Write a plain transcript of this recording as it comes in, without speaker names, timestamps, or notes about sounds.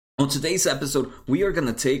On today's episode, we are going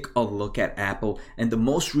to take a look at Apple and the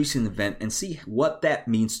most recent event and see what that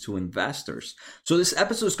means to investors. So this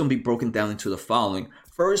episode is going to be broken down into the following.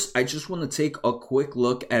 First, I just want to take a quick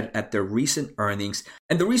look at their recent earnings.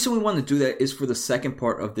 And the reason we want to do that is for the second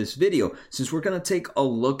part of this video. Since we're going to take a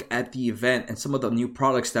look at the event and some of the new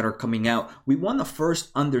products that are coming out, we want to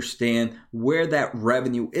first understand where that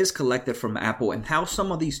revenue is collected from Apple and how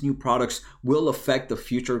some of these new products will affect the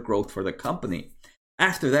future growth for the company.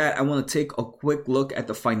 After that, I want to take a quick look at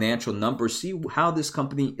the financial numbers, see how this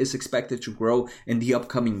company is expected to grow in the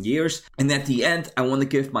upcoming years. And at the end, I want to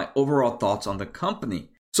give my overall thoughts on the company.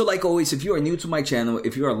 So like always, if you are new to my channel,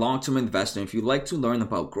 if you're a long-term investor, if you'd like to learn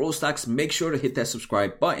about growth stocks, make sure to hit that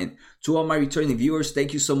subscribe button. To all my returning viewers,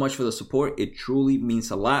 thank you so much for the support. It truly means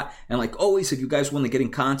a lot. And like always, if you guys want to get in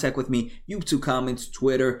contact with me, YouTube comments,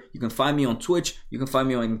 Twitter, you can find me on Twitch, you can find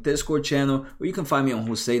me on the Discord channel, or you can find me on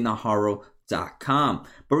JoseNajarro.com.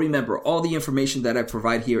 But remember, all the information that I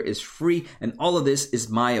provide here is free, and all of this is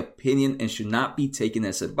my opinion and should not be taken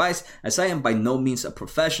as advice, as I am by no means a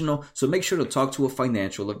professional. So make sure to talk to a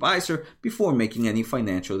financial advisor before making any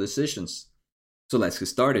financial decisions. So let's get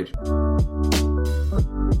started.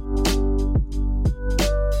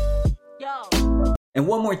 And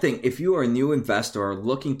one more thing, if you are a new investor or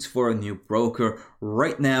looking for a new broker,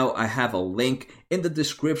 right now I have a link in the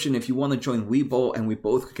description if you want to join Webull and we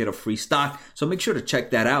both could get a free stock. So make sure to check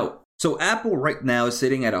that out. So Apple right now is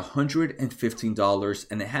sitting at $115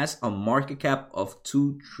 and it has a market cap of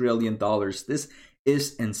 $2 trillion. This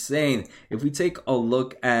is insane. If we take a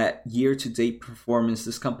look at year-to-date performance,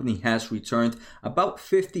 this company has returned about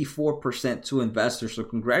 54% to investors. So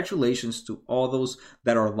congratulations to all those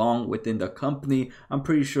that are long within the company. I'm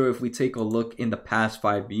pretty sure if we take a look in the past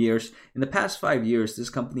 5 years,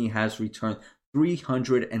 this company has returned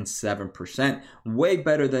 307%, way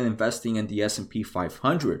better than investing in the S&P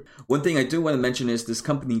 500. One thing I do want to mention is this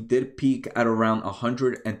company did peak at around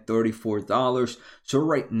 $134. So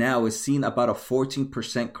right now it's seen about a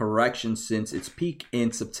 14% correction since its peak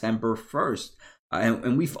in September 1st.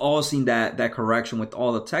 And we've all seen that correction with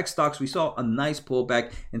all the tech stocks. We saw a nice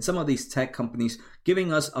pullback in some of these tech companies,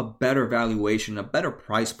 giving us a better valuation, a better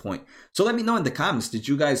price point. So let me know in the comments, did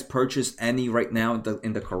you guys purchase any right now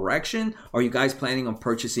in the correction? Are you guys planning on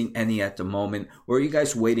purchasing any at the moment? Or are you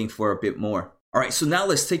guys waiting for a bit more? All right, so now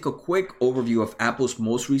let's take a quick overview of Apple's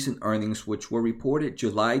most recent earnings, which were reported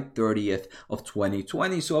July 30th of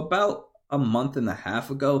 2020. So about a month and a half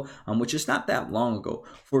ago, which is not that long ago.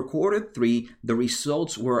 For quarter 3, the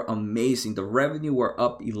results were amazing. The revenue were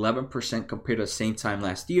up 11% compared to the same time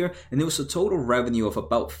last year, and it was a total revenue of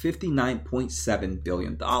about $59.7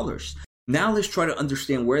 billion. Now let's try to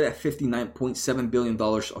understand where that $59.7 billion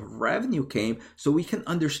of revenue came so we can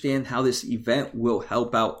understand how this event will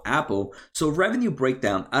help out Apple. So revenue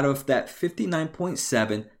breakdown, out of that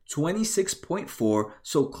 59.7, 26.4,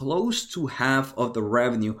 so close to half of the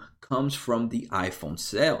revenue comes from the iPhone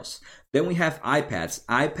sales. Then we have iPads.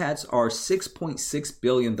 iPads are $6.6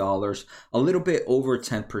 billion, a little bit over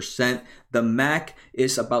 10%. The Mac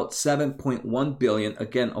is about $7.1 billion,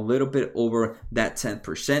 again, a little bit over that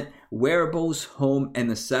 10%. Wearables, home,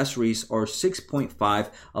 and accessories are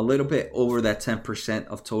 6.5, a little bit over that 10%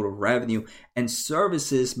 of total revenue. And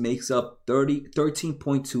services makes up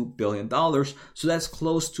 $13.2 billion. So that's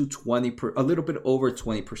close to a little bit over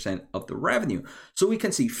 20% of the revenue. So we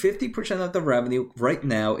can see 50% of the revenue right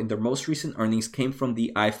now in their most recent earnings came from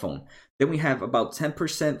the iPhone. Then we have about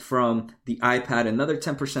 10% from the iPad, another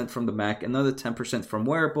 10% from the Mac, another 10% from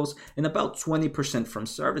wearables, and about 20% from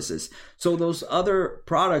services. So those other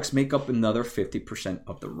products make up another 50%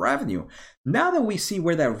 of the revenue. Now that we see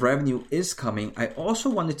where that revenue is coming, I also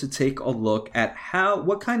wanted to take a look at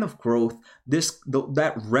what kind of growth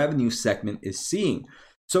that revenue segment is seeing.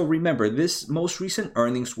 So remember, this most recent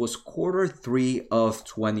earnings was quarter 3 of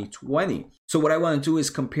 2020. So what I want to do is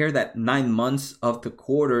compare that 9 months of the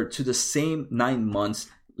quarter to the same 9 months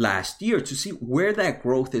last year to see where that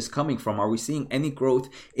growth is coming from. Are we seeing any growth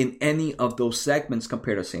in any of those segments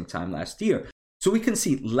compared to the same time last year? So we can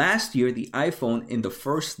see last year, the iPhone in the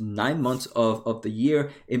first 9 months of the year,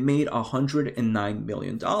 it made $109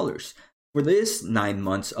 million. For this 9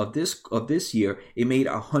 months of this year, it made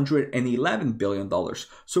 $111 billion.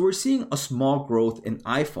 So we're seeing a small growth in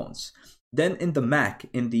iPhones. Then in the Mac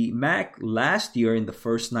last year, in the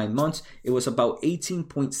first 9 months, it was about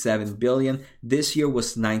 18.7 billion. This year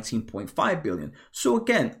was 19.5 billion. So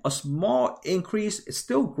again, a small increase. It's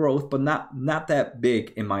still growth, but not that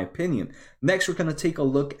big in my opinion. Next, we're going to take a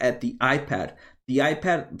look at the iPad. The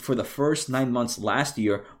iPad for the first 9 months last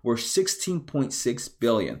year were 16.6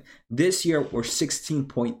 billion. This year we're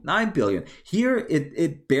 16.9 billion. Here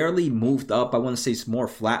it barely moved up. I want to say it's more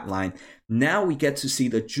flatline. Now we get to see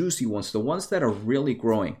the juicy ones, the ones that are really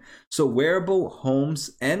growing. So wearable,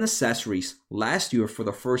 homes, and accessories last year for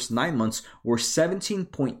the first 9 months were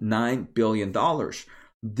 $17.9 billion.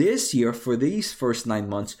 This year, for these first 9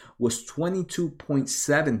 months, was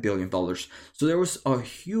 $22.7 billion. So there was a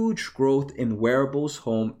huge growth in wearables,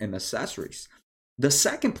 home, and accessories. The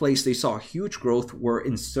second place they saw huge growth were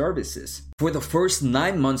in services. For the first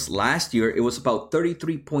 9 months last year, it was about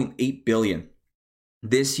 $33.8 billion.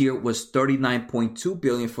 This year was $39.2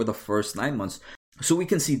 billion for the first 9 months. So we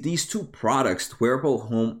can see these two products, wearable,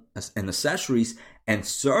 home, and accessories, and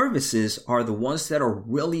services are the ones that are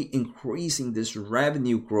really increasing this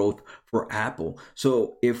revenue growth for Apple.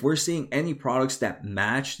 So if we're seeing any products that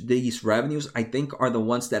match these revenues, I think are the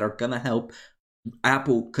ones that are going to help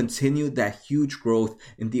Apple continue that huge growth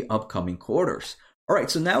in the upcoming quarters. All right,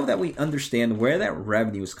 so now that we understand where that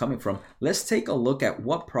revenue is coming from, let's take a look at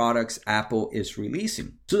what products Apple is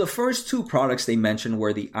releasing. So the first two products they mentioned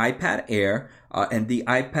were the iPad Air and the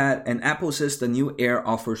iPad, and Apple says the new Air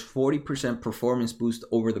offers 40% performance boost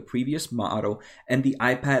over the previous model, and the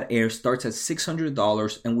iPad Air starts at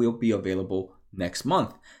 $600 and will be available next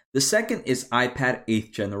month. The second is iPad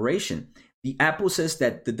 8th generation. The Apple says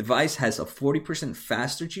that the device has a 40%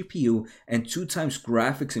 faster GPU and 2 times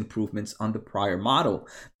graphics improvements on the prior model.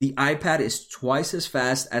 The iPad is twice as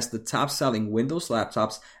fast as the top-selling Windows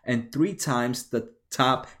laptops and 3 times the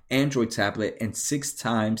top Android tablet and 6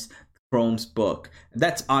 times Chromebook.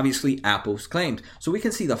 That's obviously Apple's claims. So we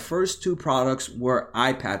can see the first two products were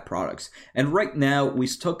iPad products. And right now we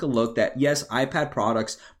took a look that yes, iPad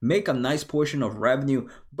products make a nice portion of revenue,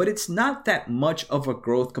 but it's not that much of a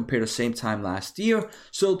growth compared to the same time last year.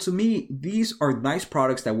 So to me, these are nice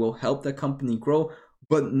products that will help the company grow,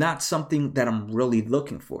 but not something that I'm really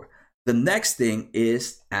looking for. The next thing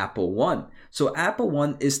is Apple One. So Apple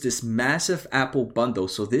One is this massive Apple bundle.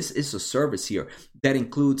 So this is a service here that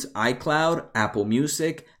includes iCloud, Apple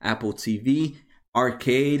Music, Apple TV,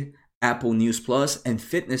 Arcade, Apple News Plus, and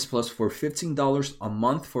Fitness Plus for $15 a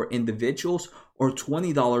month for individuals or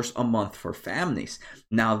 $20 a month for families.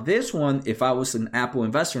 Now this one, if I was an Apple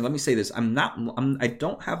investor, let me say this, I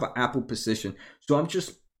don't have an Apple position, so I'm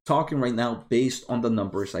just talking right now based on the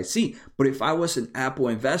numbers I see. But if I was an Apple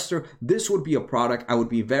investor, this would be a product I would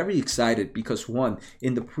be very excited because one,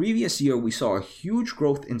 in the previous year, we saw a huge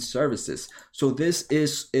growth in services. So this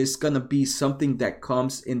is going to be something that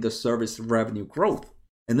comes in the service revenue growth.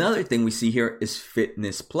 Another thing we see here is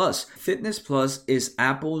Fitness Plus. Fitness Plus is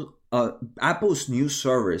Apple's new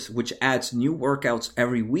service, which adds new workouts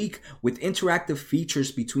every week with interactive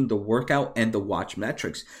features between the workout and the watch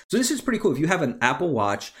metrics. So this is pretty cool. If you have an Apple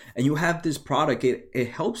Watch and you have this product, it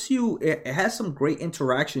helps you, it has some great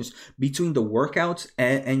interactions between the workouts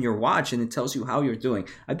and your watch, and it tells you how you're doing.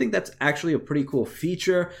 I think that's actually a pretty cool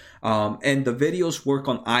feature. And the videos work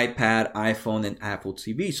on iPad, iPhone, and Apple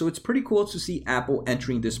TV. So it's pretty cool to see Apple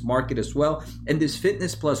entering this market as well. And this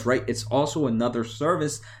Fitness Plus, right, it's also another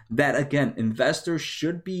service that, again, investors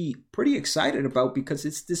should be pretty excited about because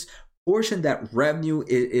it's this portion that revenue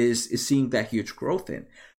is seeing that huge growth in.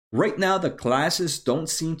 Right now, the classes don't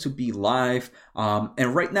seem to be live.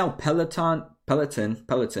 And right now, Peloton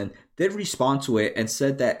did respond to it and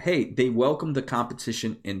said that, hey, they welcome the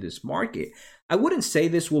competition in this market. I wouldn't say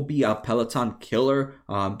this will be a Peloton killer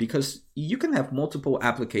because you can have multiple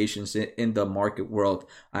applications in the market world.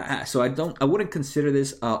 So I wouldn't consider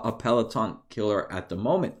this a Peloton killer at the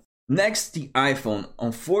moment. Next, the iPhone.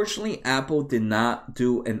 Unfortunately, Apple did not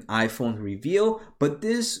do an iPhone reveal, but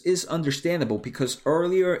this is understandable because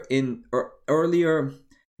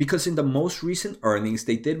because in the most recent earnings,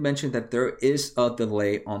 they did mention that there is a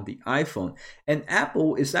delay on the iPhone. And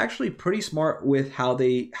Apple is actually pretty smart with how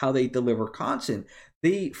they deliver content.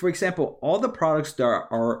 For example, all the products that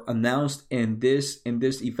are announced in this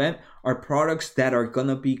event are products that are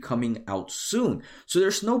gonna be coming out soon. So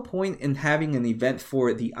there's no point in having an event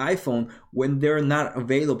for the iPhone when they're not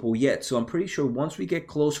available yet. So I'm pretty sure once we get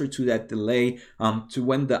closer to that delay, to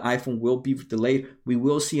when the iPhone will be delayed, we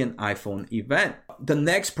will see an iPhone event. The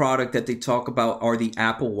next product that they talk about are the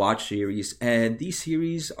Apple Watch series, and these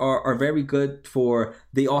series are very good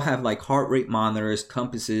they all have like heart rate monitors,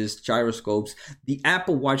 compasses, gyroscopes. The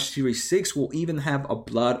Apple Watch Series 6 will even have a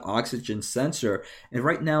blood oxygen sensor. And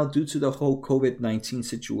right now, due to the whole COVID-19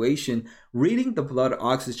 situation, reading the blood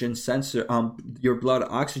oxygen sensor, your blood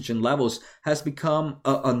oxygen levels has become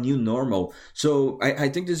a new normal. So I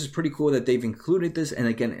think this is pretty cool that they've included this. And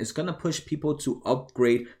again, it's going to push people to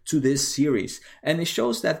upgrade to this series. And it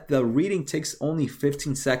shows that the reading takes only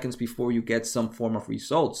 15 seconds before you get some form of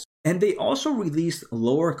results. And they also released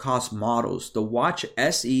lower cost models. The Watch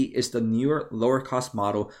SE is the newer lower cost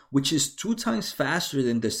model, which is 2 times faster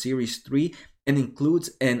than the Series 3 and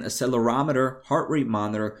includes an accelerometer, heart rate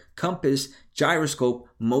monitor, compass, gyroscope,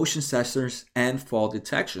 motion sensors, and fall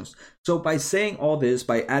detections. So by saying all this,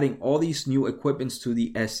 by adding all these new equipments to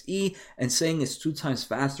the SE and saying it's 2 times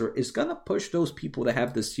faster, it's going to push those people that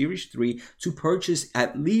have the Series 3 to purchase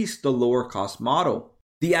at least the lower cost model.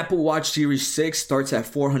 The Apple Watch Series 6 starts at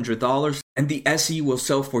 $400 and the SE will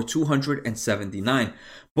sell for $279.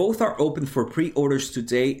 Both are open for pre-orders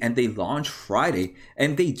today and they launch Friday.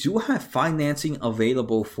 And they do have financing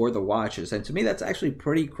available for the watches. And to me, that's actually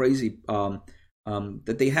pretty crazy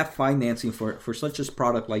that they have financing for such a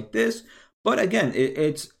product like this. But again,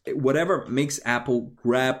 it's whatever makes Apple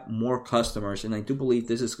grab more customers. And I do believe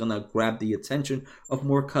this is going to grab the attention of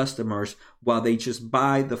more customers while they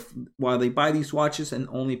buy these watches and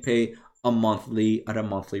only pay at a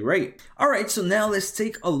monthly rate. All right, so now let's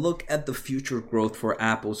take a look at the future growth for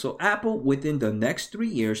Apple. So Apple within the next 3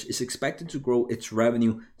 years is expected to grow its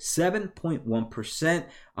revenue 7.1%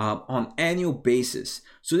 on annual basis.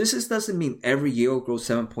 So this doesn't mean every year will grow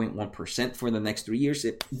 7.1% for the next 3 years.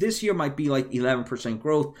 This year might be like 11%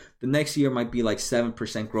 growth. The next year might be like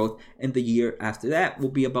 7% growth. And the year after that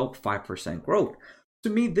will be about 5% growth.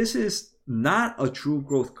 To me, this is not a true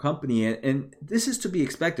growth company, and this is to be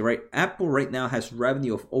expected, right? Apple right now has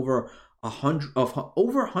revenue of over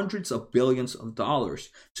hundreds of billions of dollars.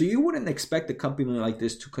 So you wouldn't expect a company like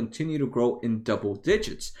this to continue to grow in double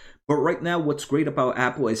digits. But right now, what's great about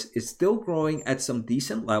Apple is it's still growing at some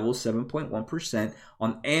decent levels, 7.1%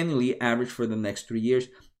 on annually average for the next 3 years.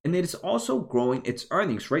 And it is also growing its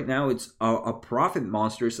earnings. Right now, it's a profit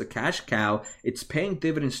monster. It's a cash cow. It's paying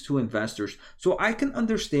dividends to investors. So I can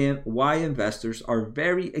understand why investors are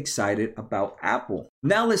very excited about Apple.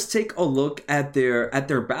 Now let's take a look at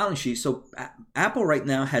their balance sheet. So Apple right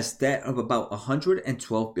now has debt of about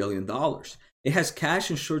 $112 billion. It has cash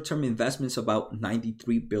and short-term investments about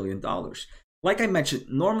 $93 billion. Like I mentioned,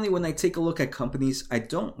 normally when I take a look at companies, I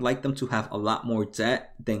don't like them to have a lot more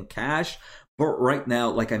debt than cash. But right now,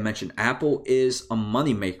 like I mentioned, Apple is a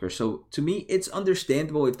moneymaker. So to me, it's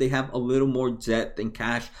understandable if they have a little more debt than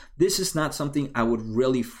cash. This is not something I would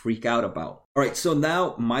really freak out about. All right, so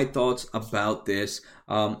now my thoughts about this.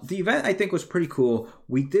 The event I think was pretty cool.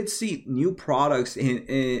 We did see new products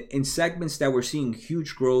in segments that were seeing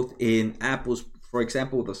huge growth in Apple's, for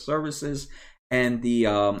example, the services and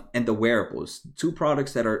the wearables. 2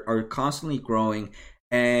 products that are constantly growing.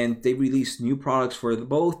 And they released new products for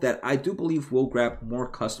both that I do believe will grab more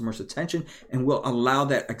customers' attention and will allow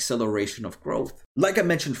that acceleration of growth. Like I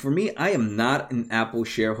mentioned, for me, I am not an Apple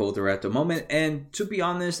shareholder at the moment. And to be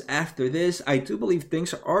honest, after this, I do believe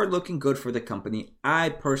things are looking good for the company. I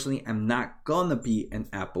personally am not gonna be an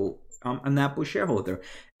Apple shareholder.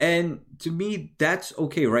 And to me, that's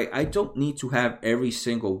okay, right? I don't need to have every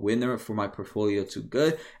single winner for my portfolio to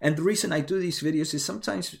good. And the reason I do these videos is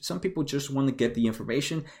sometimes some people just want to get the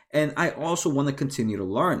information, and I also want to continue to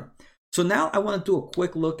learn. So now I want to do a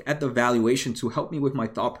quick look at the valuation to help me with my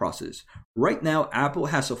thought process. Right now, Apple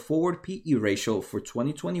has a forward PE ratio for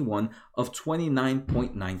 2021 of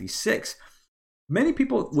 29.96. Many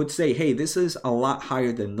people would say, hey, this is a lot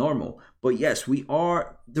higher than normal. But yes, we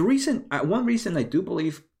are. One reason I do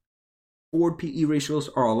believe forward PE ratios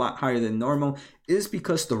are a lot higher than normal is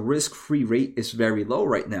because the risk-free rate is very low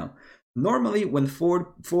right now. Normally, when forward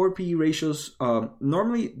PE ratios,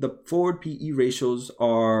 the forward PE ratios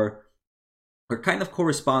are kind of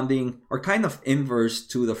corresponding or kind of inverse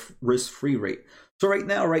to the risk-free rate. So right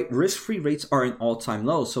now, risk-free rates are an all-time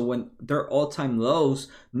low. So when they're all-time lows,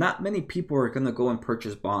 not many people are going to go and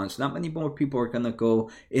purchase bonds. Not many more people are going to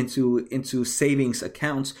go into savings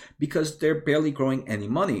accounts because they're barely growing any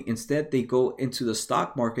money. Instead, they go into the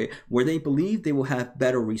stock market where they believe they will have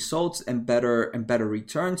better results and better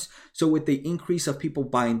returns. So with the increase of people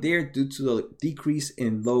buying there due to the decrease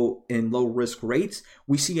in low risk rates,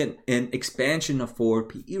 we see an expansion of forward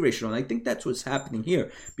PE ratio. And I think that's what's happening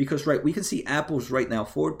here because, we can see Apple's right now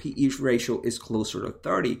forward PE ratio is closer to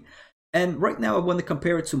 30. And right now I want to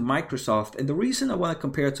compare it to Microsoft. And the reason I want to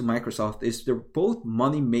compare it to Microsoft is they're both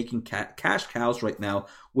money-making cash cows right now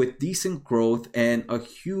with decent growth and a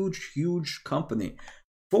huge company.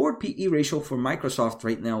 Forward PE ratio for Microsoft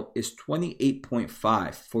right now is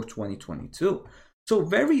 28.5 for 2022. So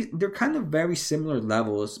they're kind of very similar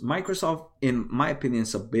levels. Microsoft, in my opinion,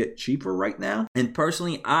 is a bit cheaper right now. And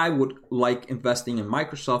personally, I would like investing in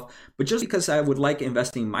Microsoft. But just because I would like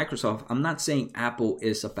investing in Microsoft, I'm not saying Apple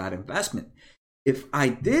is a bad investment. If I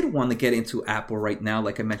did want to get into Apple right now,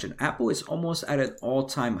 like I mentioned, Apple is almost at an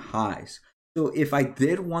all-time highs. So if I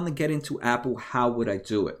did want to get into Apple, how would I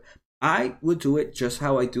do it? I would do it just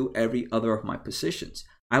how I do every other of my positions.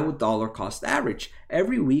 I would dollar cost average.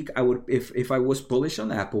 Every week, I would, if I was bullish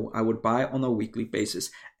on Apple, I would buy on a weekly basis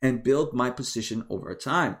and build my position over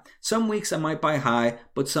time. Some weeks I might buy high,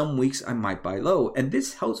 but some weeks I might buy low. And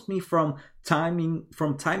this helps me from timing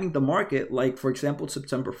the market, like for example,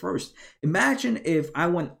 September 1st. Imagine if I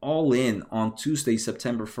went all in on Tuesday,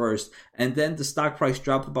 September 1st, and then the stock price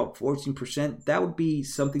dropped about 14%. That would be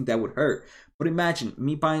something that would hurt. But imagine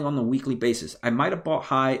me buying on a weekly basis. I might have bought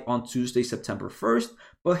high on Tuesday, September 1st,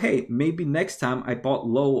 but hey, maybe next time I bought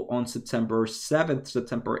low on September 7th,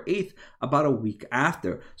 September 8th, about a week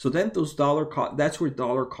after. So then that's where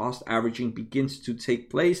dollar cost averaging begins to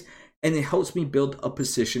take place, and it helps me build a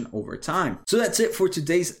position over time. So that's it for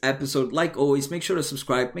today's episode. Like always, make sure to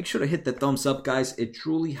subscribe, make sure to hit the thumbs up, guys. It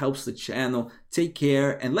truly helps the channel. Take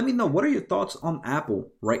care, and let me know, what are your thoughts on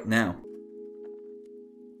Apple right now?